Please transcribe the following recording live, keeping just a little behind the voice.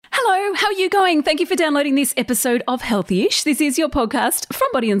How are you going? Thank you for downloading this episode of Healthyish. This is your podcast from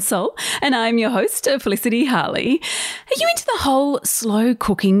Body and Soul, and I'm your host, Felicity Harley. Are you into the whole slow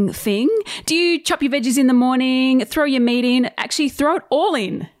cooking thing? Do you chop your veggies in the morning, throw your meat in, actually throw it all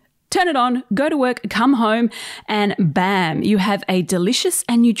in? Turn it on, go to work, come home, and bam, you have a delicious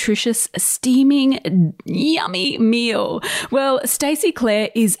and nutritious, steaming, yummy meal. Well, Stacey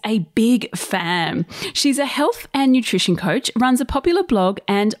Clare is a big fan. She's a health and nutrition coach, runs a popular blog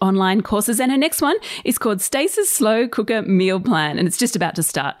and online courses, and her next one is called Stacey's Slow Cooker Meal Plan, and it's just about to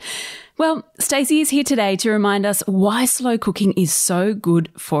start. Well, Stacey is here today to remind us why slow cooking is so good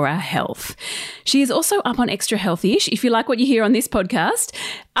for our health. She is also up on Extra Healthyish, if you like what you hear on this podcast,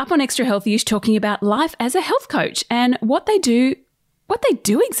 up on Extra Healthyish talking about life as a health coach and what they do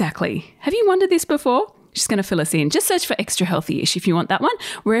exactly. Have you wondered this before? She's going to fill us in. Just search for Extra Healthyish if you want that one,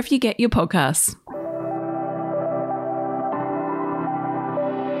 wherever you get your podcasts.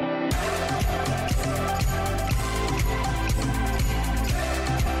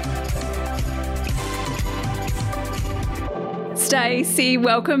 Stacey,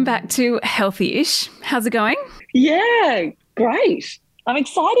 welcome back to Healthyish. How's it going? Yeah, great. I'm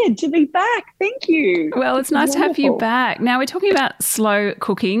excited to be back. Thank you. Well, it's nice to have you back. Now, we're talking about slow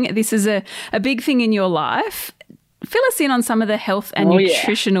cooking. This is a big thing in your life. Fill us in on some of the health and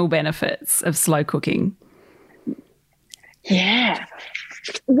nutritional benefits of slow cooking. Yeah.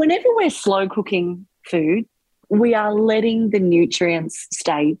 Whenever we're slow cooking food, we are letting the nutrients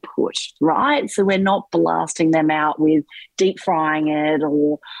stay put, right? So we're not blasting them out with deep frying it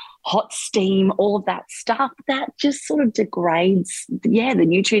or hot steam, all of that stuff. That just sort of degrades, the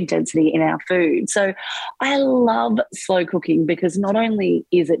nutrient density in our food. So I love slow cooking because not only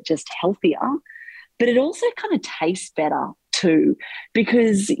is it just healthier, but it also kind of tastes better too,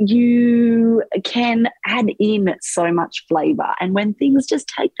 because you can add in so much flavour. And when things just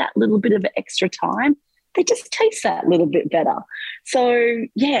take that little bit of extra time, they just taste that little bit better. So,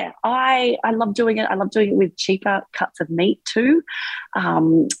 yeah, I love doing it. I love doing it with cheaper cuts of meat too,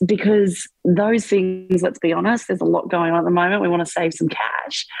 because those things, let's be honest, there's a lot going on at the moment. We want to save some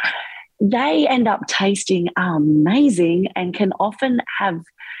cash. They end up tasting amazing and can often have,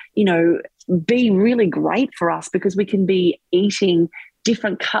 be really great for us because we can be eating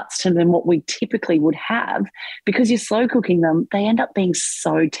different cuts than what we typically would have. Because you're slow cooking them, they end up being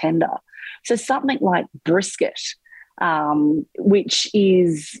so tender. So something like brisket, which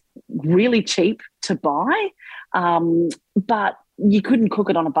is really cheap to buy, but you couldn't cook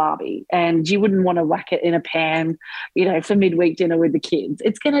it on a barbie and you wouldn't want to whack it in a pan, for midweek dinner with the kids.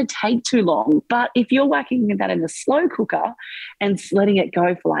 It's going to take too long. But if you're whacking that in a slow cooker and letting it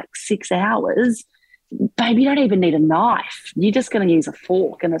go for like 6 hours, babe, you don't even need a knife. You're just going to use a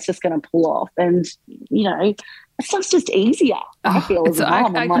fork and it's just going to pull off. And, stuff's just easier, I feel, as a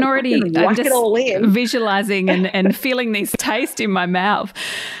mum. I can already I'm just visualising and feeling this taste in my mouth.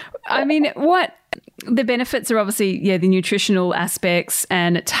 I mean, what the benefits are obviously, the nutritional aspects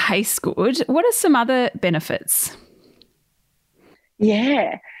and it tastes good. What are some other benefits?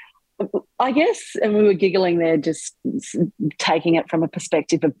 Yeah. I guess, and we were giggling there, just taking it from a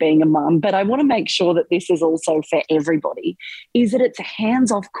perspective of being a mum, but I want to make sure that this is also for everybody, is that it's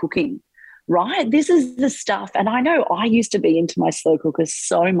hands-off cooking. Right? This is the stuff. And I know I used to be into my slow cookers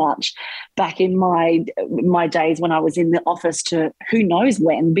so much back in my days when I was in the office to who knows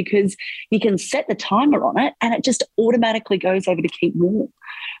when, because you can set the timer on it and it just automatically goes over to keep warm.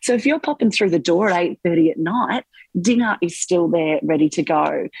 So if you're popping through the door at 8:30 at night, dinner is still there ready to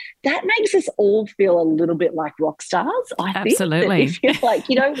go. That makes us all feel a little bit like rock stars, I think. Absolutely. If you're like,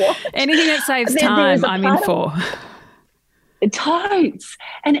 you know what? Anything that saves time, I'm in for. Totes.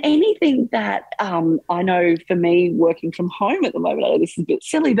 And anything that I know for me working from home at the moment, I know this is a bit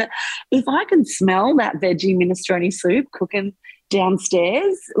silly, but if I can smell that veggie minestrone soup cooking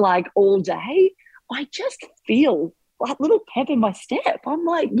downstairs like all day, I just feel like a little pep in my step. I'm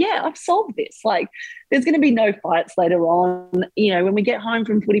like, yeah, I've solved this. Like there's going to be no fights later on. When we get home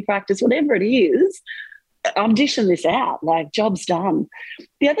from footy practice, whatever it is, I'm dishing this out, like job's done.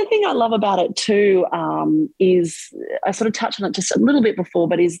 The other thing I love about it too is, I sort of touched on it just a little bit before,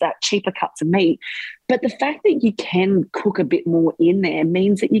 but is that cheaper cuts of meat. But the fact that you can cook a bit more in there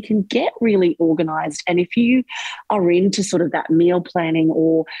means that you can get really organised. And if you are into sort of that meal planning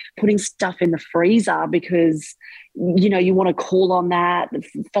or putting stuff in the freezer because, you want to call on that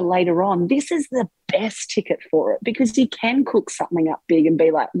for later on, this is the best ticket for it because you can cook something up big and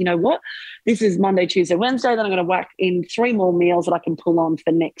be like, you know what, this is Monday, Tuesday, Wednesday, then I'm going to whack in 3 more meals that I can pull on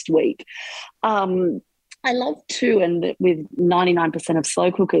for next week. I love too, and with 99% of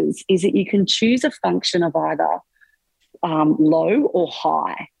slow cookers, is that you can choose a function of either low or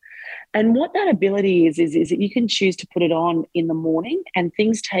high. And what that ability is that you can choose to put it on in the morning, and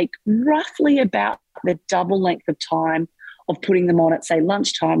things take roughly about the double length of time of putting them on at, say,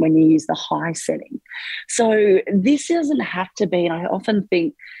 lunchtime when you use the high setting. So this doesn't have to be, and I often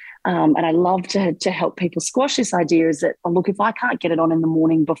think, and I love to help people squash this idea, is that, oh, look, if I can't get it on in the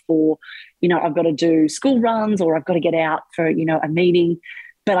morning before, I've got to do school runs or I've got to get out for, a meeting,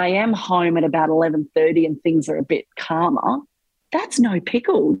 but I am home at about 11:30 and things are a bit calmer, that's no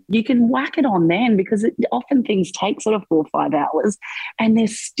pickle. You can whack it on then, because often things take sort of 4 or 5 hours and they're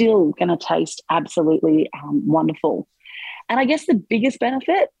still going to taste absolutely wonderful. And I guess the biggest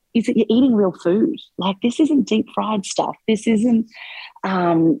benefit is that you're eating real food. Like, this isn't deep fried stuff. This isn't,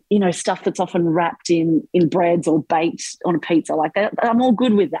 stuff that's often wrapped in breads or baked on a pizza like that. I'm all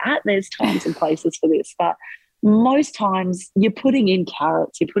good with that. There's times and places for this. But most times you're putting in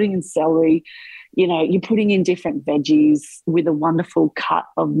carrots, you're putting in celery, you're putting in different veggies with a wonderful cut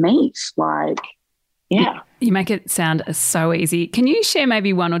of meat. Like, yeah. You make it sound so easy. Can you share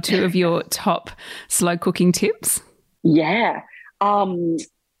maybe one or two of your top slow cooking tips? Yeah.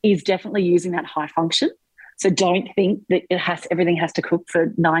 Is definitely using that high function. So don't think that everything has to cook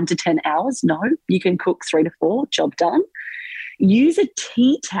for 9 to 10 hours. No, you can cook 3 to 4, job done. Use a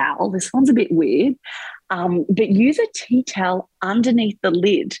tea towel. This one's a bit weird, but use a tea towel underneath the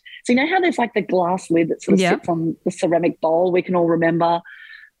lid. So how there's like the glass lid that sort of sits on the ceramic bowl? We can all remember.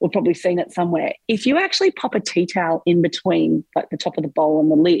 We've probably seen it somewhere. If you actually pop a tea towel in between, like the top of the bowl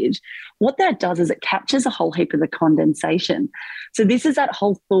and the lid, what that does is it captures a whole heap of the condensation. So this is that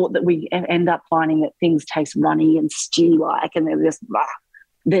whole thought that we end up finding that things taste runny and stew-like, and they're just,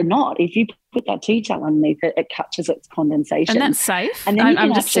 they're not. If you put that tea towel underneath it, it captures its condensation. And that's safe. And then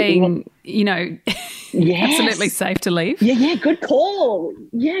I'm just saying, absolutely safe to leave. Yeah, good call.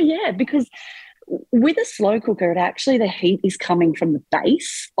 Yeah, because with a slow cooker, the heat is coming from the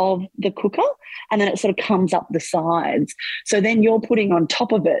base of the cooker, and then it sort of comes up the sides. So then you're putting on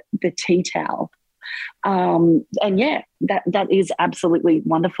top of it the tea towel. That is absolutely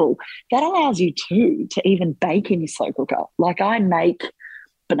wonderful. That allows you to even bake in your slow cooker. Like, I make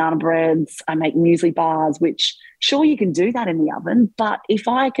banana breads, I make muesli bars, which sure you can do that in the oven, but if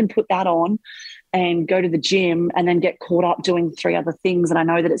I can put that on and go to the gym and then get caught up doing 3 other things and I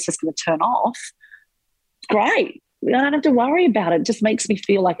know that it's just going to turn off, great. I don't have to worry about it. It just makes me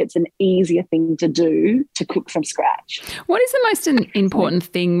feel like it's an easier thing to do to cook from scratch. What is the most important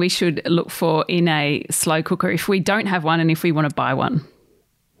thing we should look for in a slow cooker if we don't have one and if we want to buy one?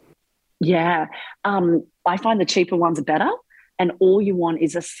 Yeah, I find the cheaper ones are better, and all you want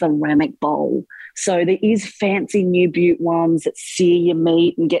is a ceramic bowl. So there is fancy new Butte ones that sear your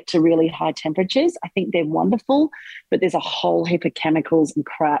meat and get to really high temperatures. I think they're wonderful, but there's a whole heap of chemicals and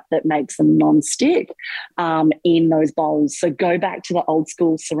crap that makes them non-stick in those bowls. So go back to the old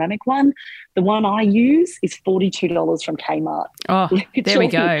school ceramic one. The one I use is $42 from Kmart. Oh, there we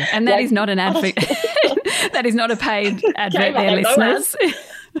go. And that is not an advert. That is not a paid advert there, listeners.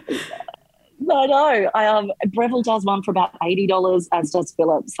 No. Breville does one for about $80, as does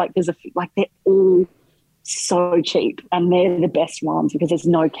Philips. They're all so cheap, and they're the best ones because there's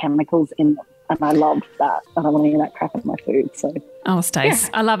no chemicals in them. And I love that. I don't want any of that crap in my food. So, Stace,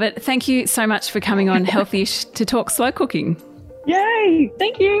 I love it. Thank you so much for coming on Healthy-ish to talk slow cooking. Yay!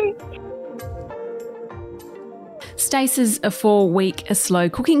 Thank you. Stace's 4-week slow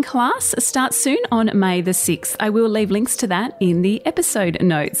cooking class starts soon on May the 6th. I will leave links to that in the episode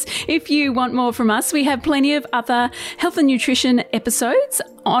notes. If you want more from us, we have plenty of other health and nutrition episodes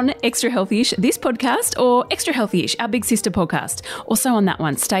on Extra Healthy-ish, this podcast, or Extra Healthy-ish, our big sister podcast. Also on that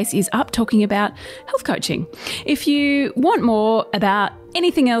one, Stace is up talking about health coaching. If you want more about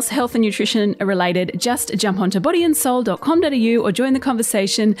anything else health and nutrition related, just jump onto bodyandsoul.com.au or join the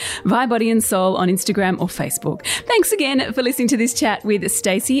conversation via Body and Soul on Instagram or Facebook. Thanks again for listening to this chat with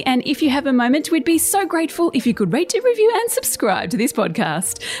Stacey. And if you have a moment, we'd be so grateful if you could rate, review and subscribe to this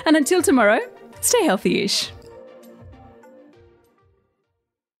podcast. And until tomorrow, stay healthy-ish.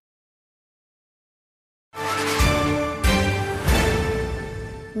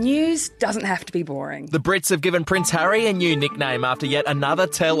 News doesn't have to be boring. The Brits have given Prince Harry a new nickname after yet another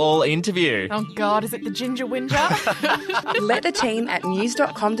tell-all interview. Oh God, is it the Ginger Whinger? Let the team at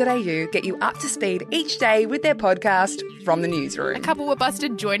news.com.au get you up to speed each day with their podcast, From the Newsroom. A couple were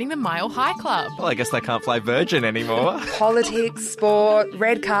busted joining the Mile High Club. Well, I guess they can't fly Virgin anymore. Politics, sport,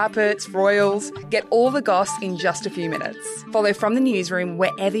 red carpets, royals. Get all the goss in just a few minutes. Follow From the Newsroom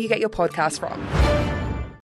wherever you get your podcast from.